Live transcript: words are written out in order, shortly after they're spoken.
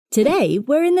Today,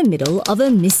 we're in the middle of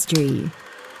a mystery.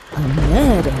 A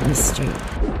murder mystery.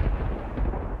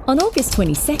 On August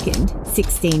 22nd,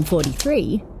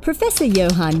 1643, Professor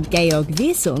Johann Georg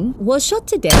Wirsung was shot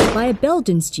to death by a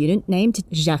Belgian student named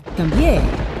Jacques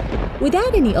Cambier.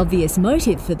 Without any obvious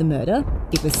motive for the murder,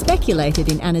 it was speculated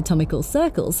in anatomical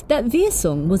circles that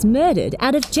Wirsung was murdered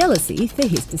out of jealousy for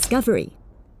his discovery.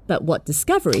 But what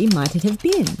discovery might it have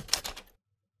been?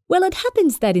 Well, it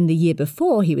happens that in the year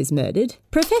before he was murdered,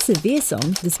 Professor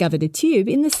Wirsung discovered a tube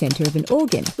in the centre of an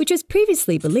organ, which was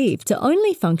previously believed to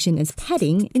only function as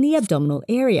padding in the abdominal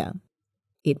area.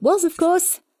 It was, of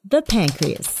course, the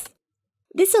pancreas.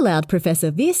 This allowed Professor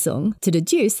Wirsung to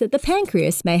deduce that the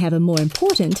pancreas may have a more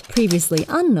important, previously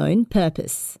unknown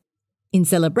purpose. In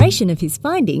celebration of his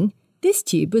finding, this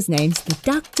tube was named the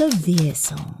duct of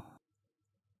Wirsung.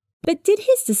 But did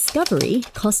his discovery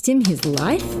cost him his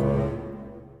life?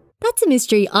 That's a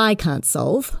mystery I can't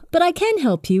solve, but I can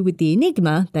help you with the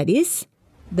enigma that is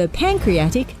the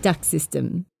pancreatic duct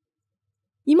system.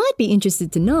 You might be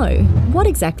interested to know what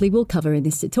exactly we'll cover in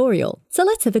this tutorial, so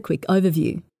let's have a quick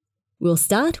overview. We'll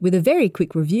start with a very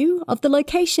quick review of the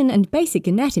location and basic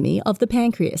anatomy of the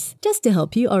pancreas, just to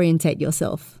help you orientate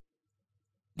yourself.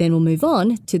 Then we'll move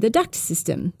on to the duct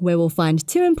system, where we'll find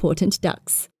two important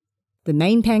ducts: the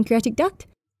main pancreatic duct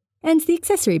and the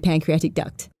accessory pancreatic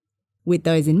duct. With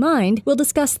those in mind, we'll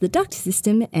discuss the duct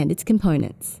system and its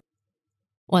components.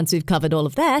 Once we've covered all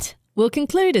of that, we'll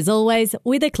conclude, as always,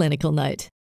 with a clinical note.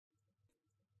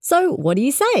 So, what do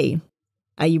you say?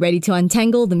 Are you ready to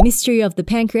untangle the mystery of the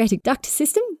pancreatic duct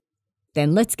system?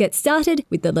 Then let's get started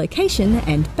with the location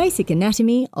and basic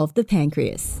anatomy of the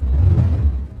pancreas.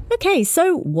 Okay,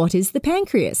 so what is the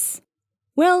pancreas?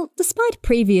 Well, despite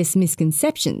previous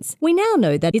misconceptions, we now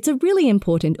know that it's a really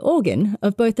important organ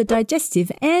of both the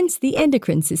digestive and the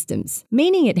endocrine systems,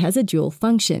 meaning it has a dual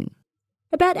function.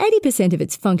 About 80% of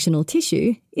its functional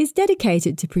tissue is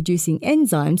dedicated to producing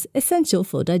enzymes essential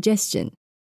for digestion,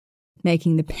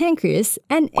 making the pancreas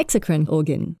an exocrine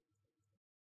organ.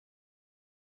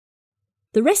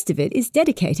 The rest of it is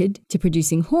dedicated to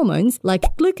producing hormones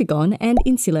like glucagon and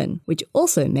insulin, which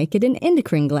also make it an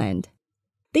endocrine gland.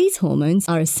 These hormones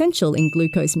are essential in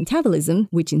glucose metabolism,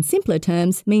 which in simpler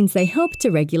terms means they help to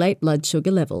regulate blood sugar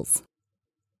levels.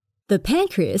 The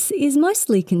pancreas is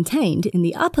mostly contained in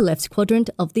the upper left quadrant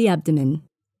of the abdomen.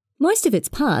 Most of its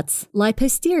parts lie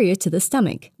posterior to the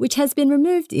stomach, which has been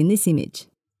removed in this image.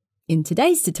 In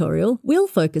today's tutorial, we'll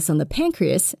focus on the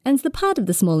pancreas and the part of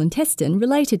the small intestine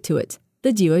related to it,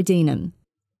 the duodenum.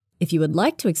 If you would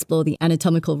like to explore the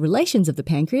anatomical relations of the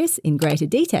pancreas in greater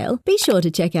detail, be sure to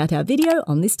check out our video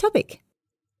on this topic.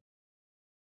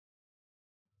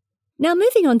 Now,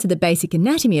 moving on to the basic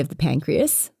anatomy of the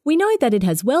pancreas, we know that it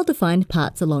has well-defined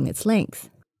parts along its length.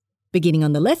 Beginning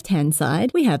on the left-hand side,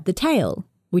 we have the tail,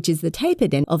 which is the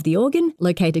tapered end of the organ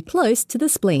located close to the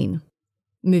spleen.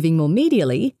 Moving more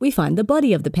medially, we find the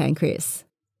body of the pancreas.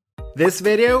 This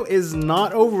video is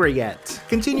not over yet.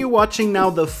 Continue watching now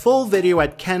the full video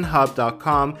at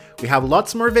kenhub.com. We have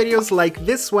lots more videos like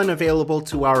this one available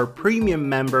to our premium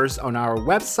members on our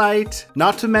website,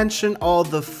 not to mention all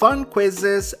the fun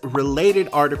quizzes, related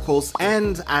articles,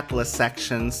 and atlas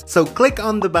sections. So click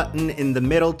on the button in the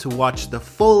middle to watch the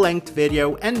full-length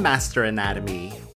video and master anatomy.